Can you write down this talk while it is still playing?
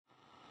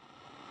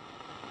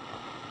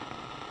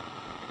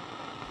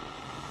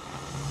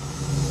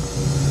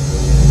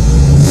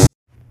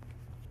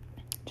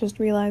Just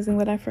realizing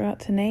that I forgot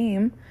to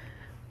name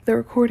the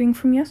recording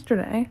from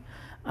yesterday.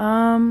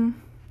 Welcome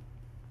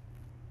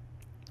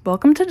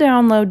to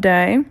download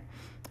day.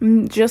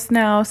 I'm just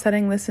now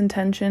setting this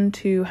intention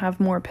to have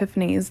more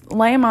epiphanies.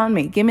 Lay them on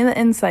me. Give me the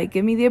insight.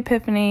 Give me the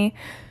epiphany.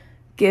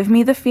 Give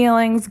me the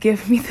feelings.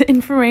 Give me the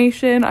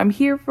information. I'm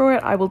here for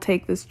it. I will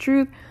take this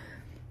truth.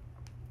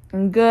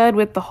 I'm good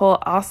with the whole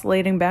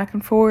oscillating back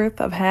and forth.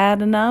 I've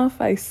had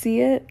enough. I see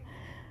it.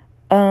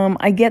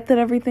 I get that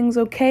everything's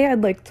okay.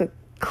 I'd like to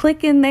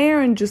click in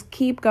there and just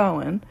keep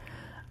going.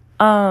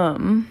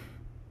 Stop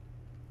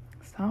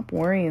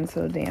worrying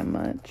so damn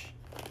much.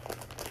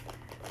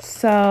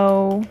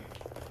 So,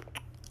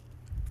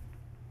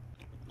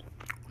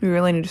 we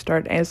really need to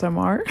start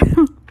ASMR.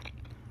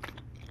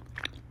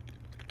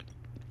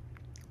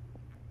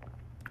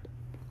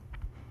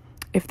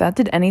 If that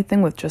did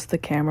anything with just the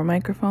camera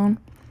microphone,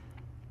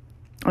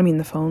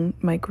 the phone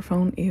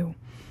microphone,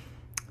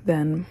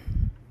 then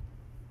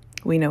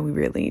we know we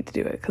really need to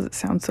do it because it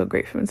sounds so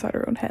great from inside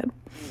our own head.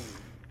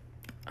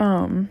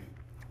 Oh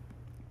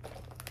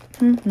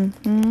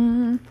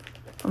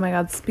my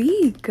God,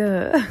 speak.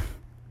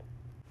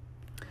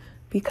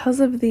 Because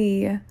of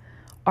the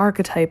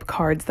archetype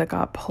cards that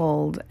got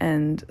pulled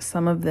and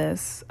some of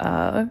this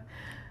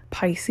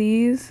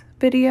Pisces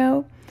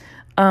video,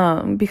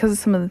 because of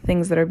some of the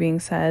things that are being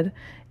said,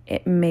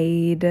 it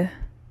made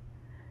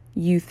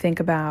you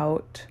think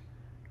about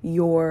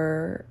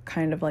your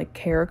kind of like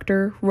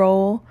character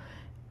role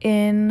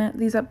in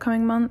these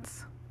upcoming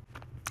months.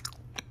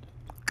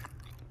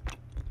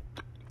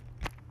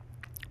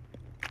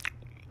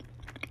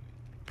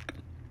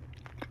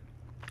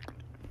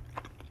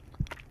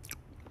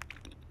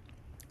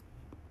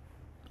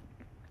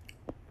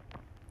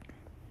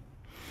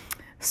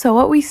 So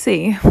what we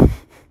see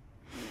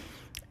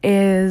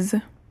is,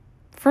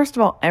 first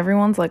of all,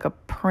 everyone's like a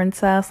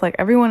princess. Like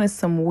everyone is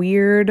some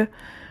weird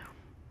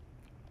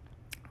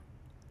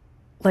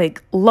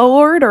like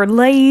lord or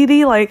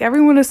lady. Like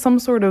everyone is some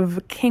sort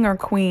of king or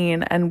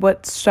queen. And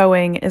what's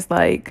showing is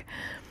like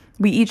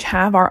we each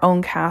have our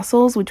own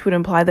castles, which would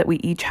imply that we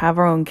each have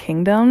our own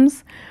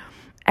kingdoms.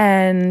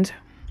 And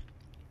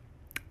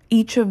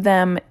each of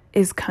them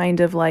is kind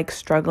of like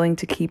struggling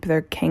to keep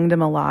their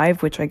kingdom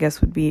alive, which I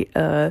guess would be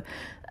an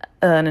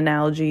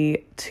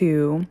analogy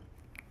to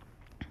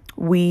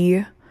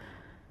we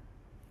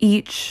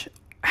each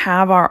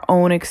have our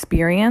own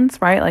experience,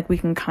 right? Like we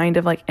can kind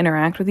of like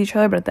interact with each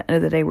other, but at the end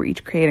of the day, we're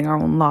each creating our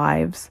own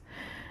lives.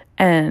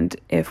 And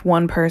if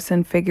one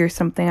person figures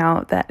something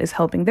out that is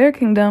helping their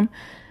kingdom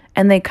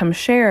and they come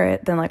share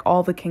it, then like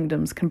all the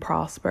kingdoms can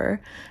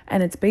prosper.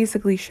 And it's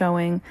basically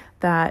showing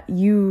that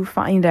you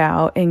find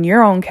out in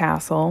your own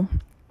castle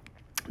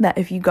that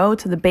if you go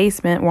to the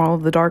basement where all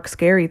of the dark,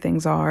 scary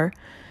things are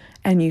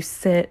and you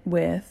sit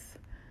with,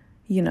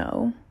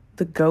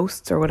 the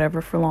ghosts or whatever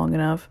for long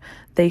enough,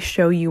 they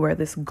show you where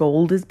this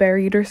gold is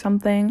buried or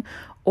something,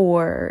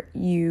 or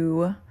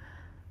you,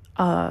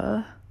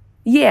 I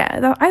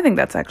think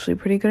that's actually a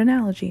pretty good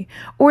analogy.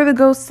 Or the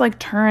ghosts like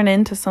turn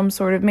into some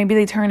sort of, maybe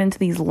they turn into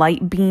these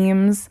light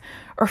beams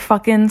or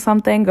fucking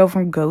something, go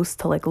from ghosts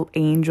to like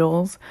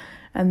angels,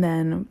 and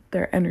then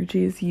their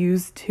energy is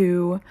used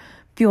to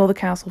fuel the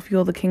castle,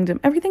 fuel the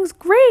kingdom. Everything's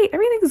great.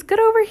 Everything's good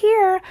over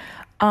here.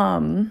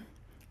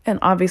 And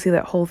obviously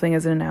that whole thing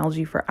is an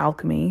analogy for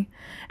alchemy.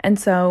 And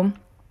so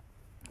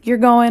you're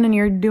going and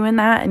you're doing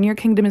that and your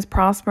kingdom is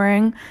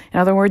prospering. In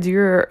other words,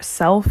 your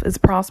self is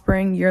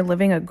prospering. You're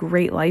living a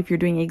great life. You're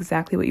doing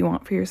exactly what you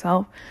want for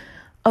yourself.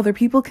 Other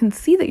people can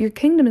see that your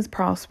kingdom is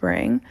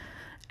prospering.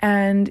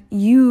 And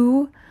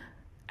you,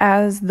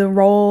 as the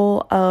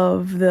role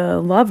of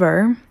the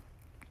lover,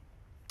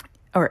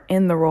 or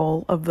in the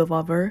role of the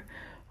lover,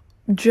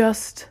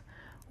 just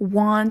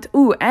want,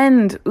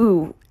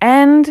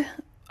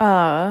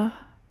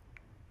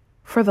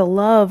 for the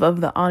love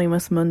of the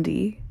Animus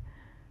Mundi.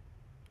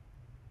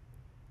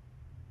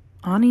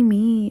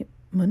 Animi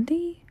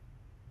Mundi?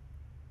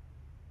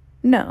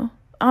 No,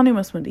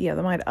 Animus Mundi,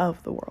 the mind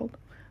of the world.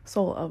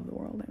 Soul of the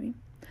world,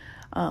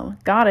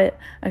 got it.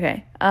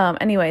 Okay.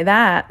 Anyway,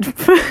 that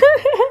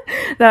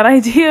that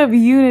idea of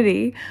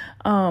unity,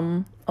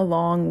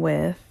 along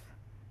with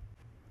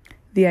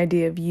the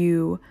idea of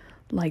you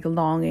like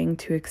longing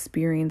to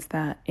experience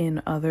that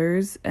in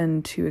others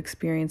and to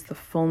experience the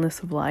fullness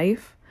of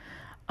life.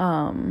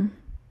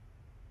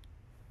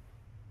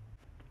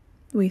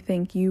 We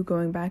think you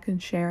going back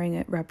and sharing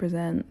it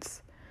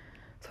represents,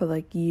 so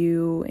like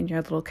you in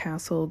your little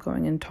castle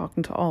going and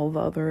talking to all the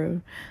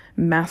other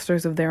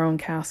masters of their own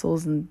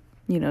castles and,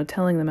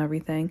 telling them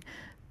everything.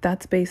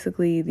 That's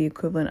basically the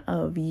equivalent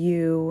of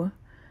you,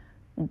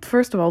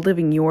 first of all,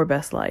 living your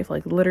best life,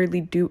 like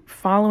literally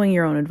following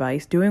your own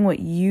advice, doing what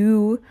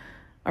you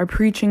are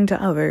preaching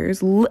to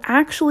others.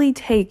 Actually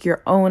take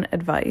your own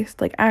advice,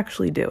 like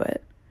actually do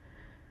it.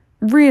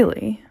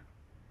 Really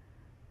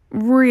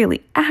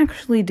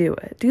actually do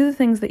it. Do the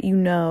things that you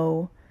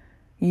know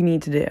you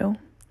need to do.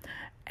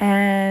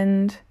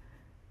 And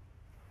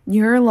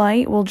your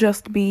light will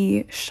just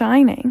be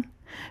shining.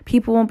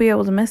 People won't be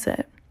able to miss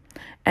it.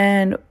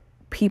 And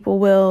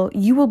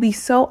you will be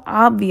so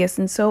obvious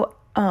and so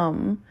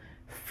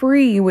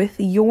free with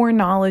your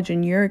knowledge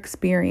and your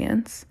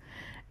experience.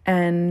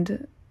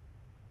 And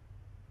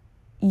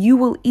you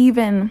will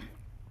even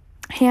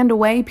hand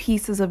away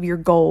pieces of your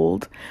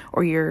gold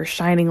or your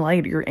shining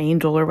light, or your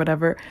angel or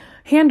whatever.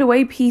 Hand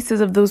away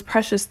pieces of those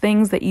precious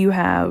things that you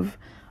have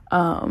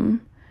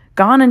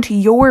gone into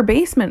your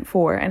basement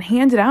for, and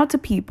hand it out to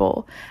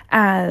people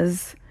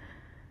as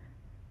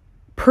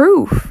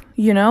proof.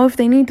 If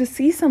they need to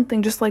see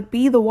something, just like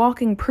be the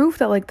walking proof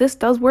that like this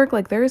does work,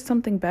 like there is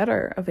something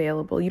better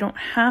available. You don't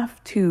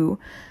have to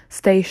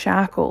stay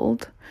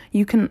shackled.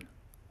 You can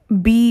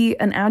be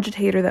an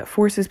agitator that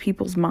forces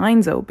people's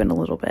minds open a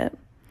little bit.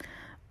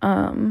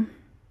 And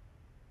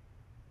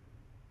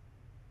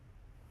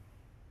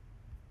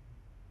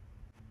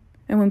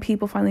when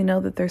people finally know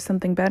that there's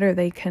something better,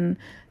 they can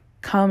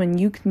come, and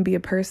you can be a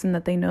person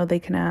that they know they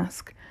can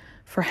ask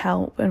for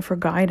help and for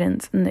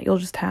guidance, and that you'll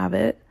just have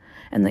it,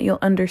 and that you'll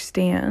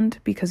understand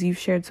because you've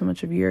shared so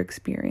much of your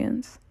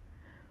experience.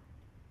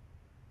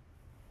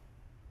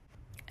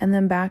 And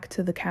then back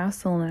to the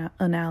castle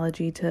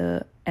analogy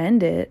to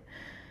end it,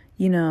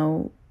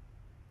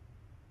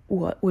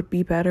 what would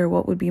be better,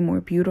 what would be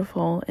more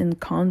beautiful in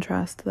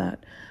contrast to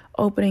that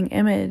opening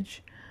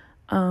image,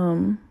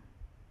 than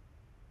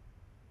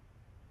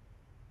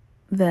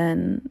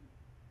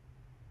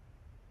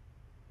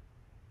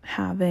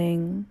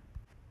having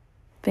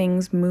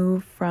things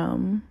move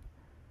from,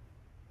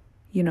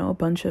 a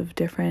bunch of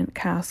different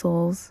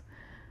castles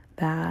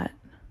that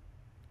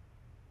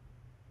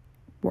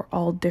were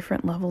all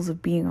different levels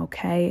of being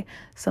okay.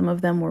 Some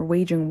of them were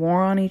waging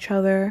war on each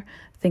other,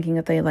 thinking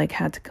that they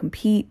had to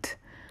compete.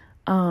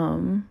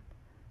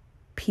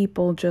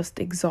 People just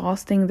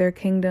exhausting their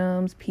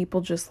kingdoms,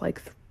 people just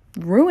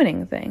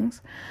ruining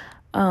things.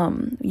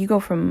 You go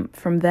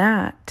from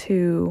that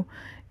to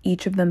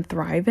each of them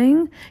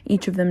thriving,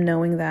 each of them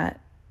knowing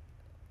that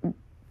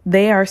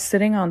they are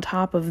sitting on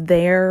top of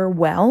their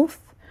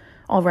wealth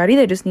already.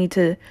 They just need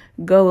to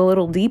go a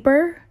little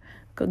deeper,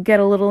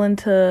 get a little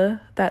into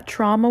that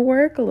trauma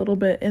work, a little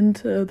bit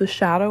into the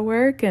shadow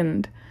work,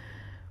 and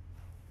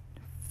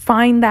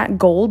find that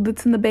gold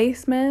that's in the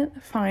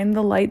basement, find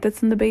the light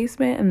that's in the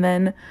basement, and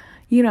then,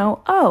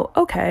 oh,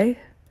 okay,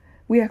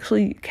 we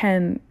actually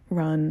can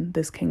run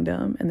this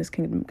kingdom, and this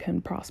kingdom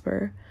can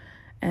prosper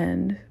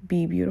and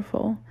be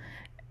beautiful,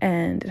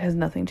 and it has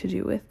nothing to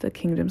do with the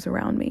kingdoms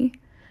around me.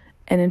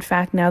 And in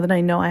fact, now that I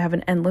know I have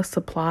an endless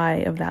supply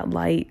of that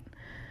light,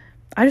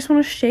 I just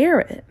want to share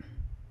it.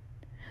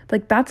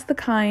 That's the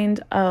kind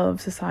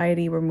of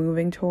society we're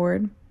moving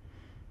toward.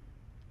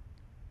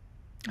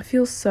 It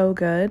feels so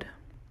good.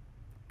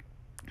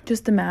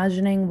 Just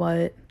imagining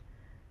what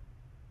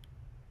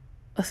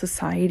a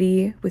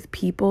society with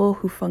people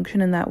who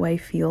function in that way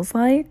feels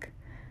like.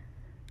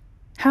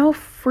 How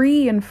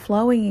free and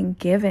flowing and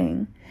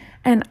giving.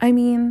 And I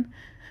mean,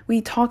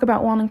 we talk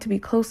about wanting to be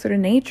closer to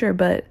nature,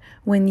 but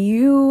when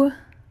you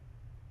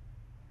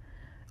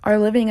are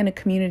living in a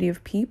community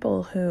of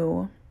people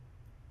who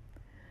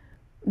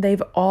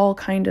they've all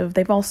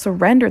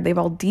surrendered, they've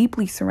all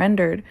deeply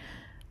surrendered,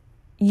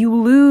 you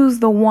lose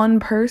the one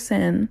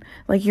person,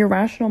 your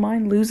rational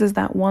mind loses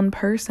that one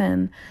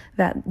person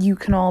that you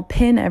can all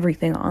pin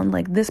everything on.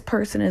 This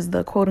person is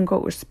the quote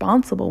unquote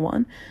responsible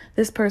one.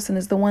 This person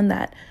is the one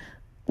that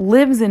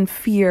lives in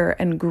fear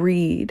and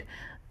greed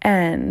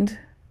and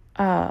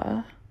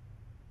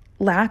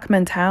lack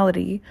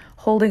mentality,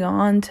 holding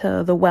on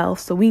to the wealth.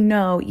 So we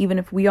know even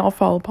if we all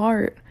fall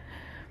apart,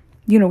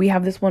 we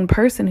have this one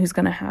person who's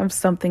going to have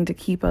something to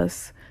keep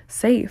us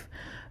safe.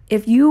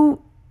 If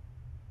you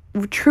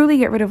truly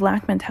get rid of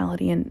lack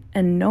mentality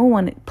and no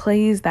one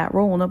plays that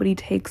role, nobody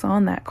takes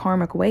on that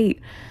karmic weight,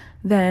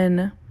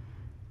 then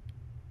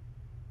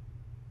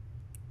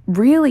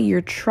really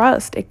your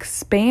trust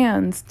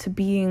expands to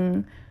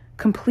being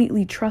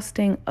completely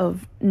trusting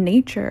of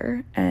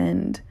nature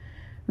and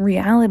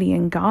reality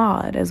and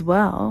God as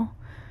well,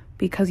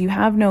 because you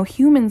have no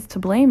humans to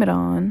blame it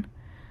on.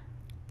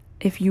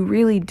 If you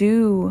really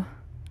do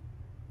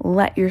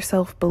let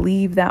yourself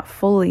believe that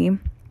fully,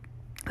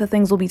 that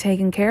things will be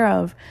taken care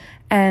of,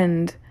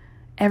 and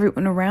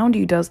everyone around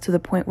you does, to the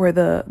point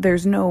where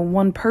there's no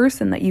one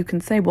person that you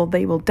can say, well,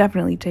 they will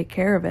definitely take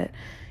care of it.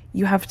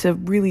 You have to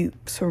really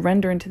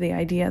surrender into the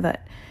idea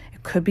that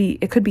it could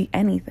be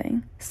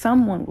anything.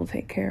 Someone will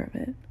take care of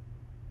it.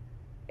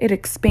 It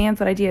expands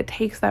that idea. It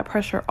takes that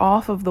pressure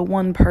off of the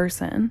one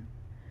person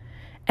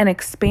and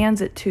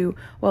expands it to,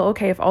 well,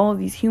 okay, if all of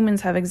these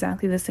humans have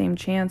exactly the same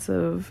chance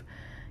of,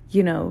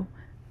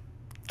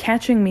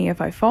 catching me if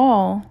I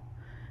fall,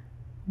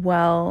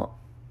 well,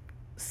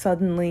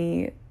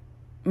 suddenly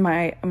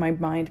my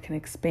mind can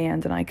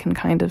expand, and I can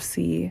kind of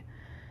see,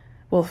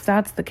 well, if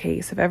that's the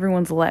case, if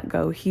everyone's let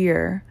go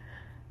here,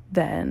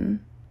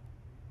 then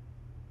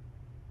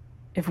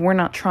if we're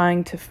not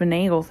trying to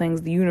finagle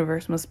things, the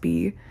universe must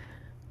be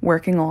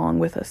working along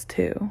with us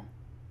too.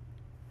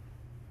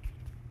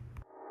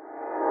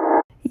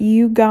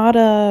 You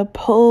gotta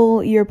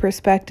pull your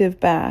perspective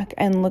back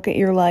and look at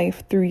your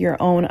life through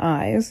your own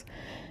eyes.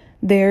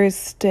 there is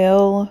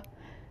still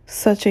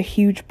such a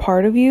huge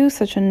part of you,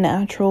 such a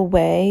natural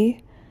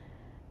way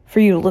for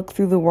you to look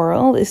through the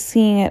world is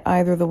seeing it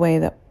either the way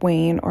that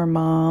Wayne or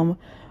Mom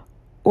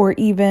or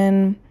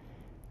even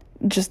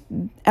just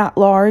at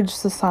large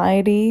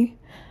society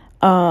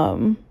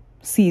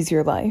sees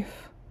your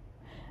life.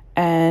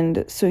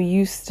 And so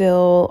you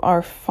still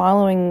are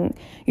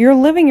you're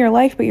living your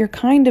life, but you're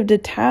kind of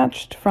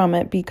detached from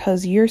it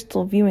because you're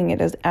still viewing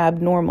it as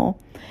abnormal.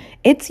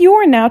 It's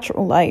your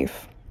natural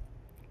life.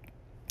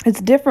 It's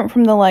different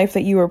from the life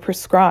that you were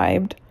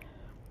prescribed,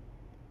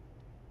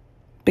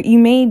 but you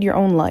made your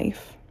own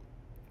life.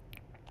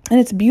 And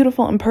it's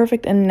beautiful and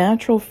perfect and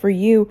natural for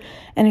you.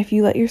 And if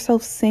you let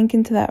yourself sink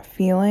into that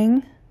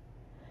feeling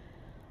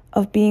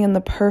of being in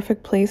the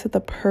perfect place at the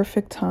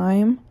perfect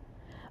time,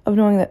 of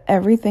knowing that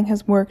everything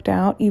has worked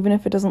out, even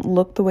if it doesn't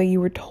look the way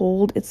you were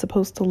told it's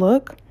supposed to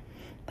look,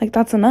 like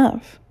that's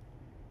enough.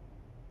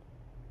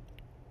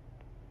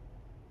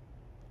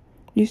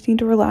 You just need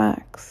to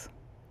relax.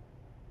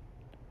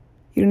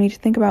 You don't need to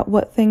think about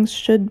what things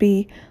should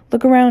be.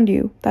 Look around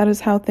you. That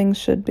is how things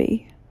should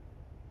be.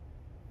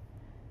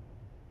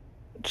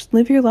 Just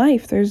live your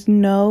life. There's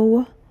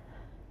no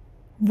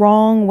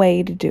wrong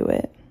way to do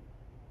it,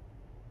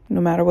 no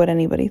matter what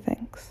anybody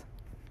thinks.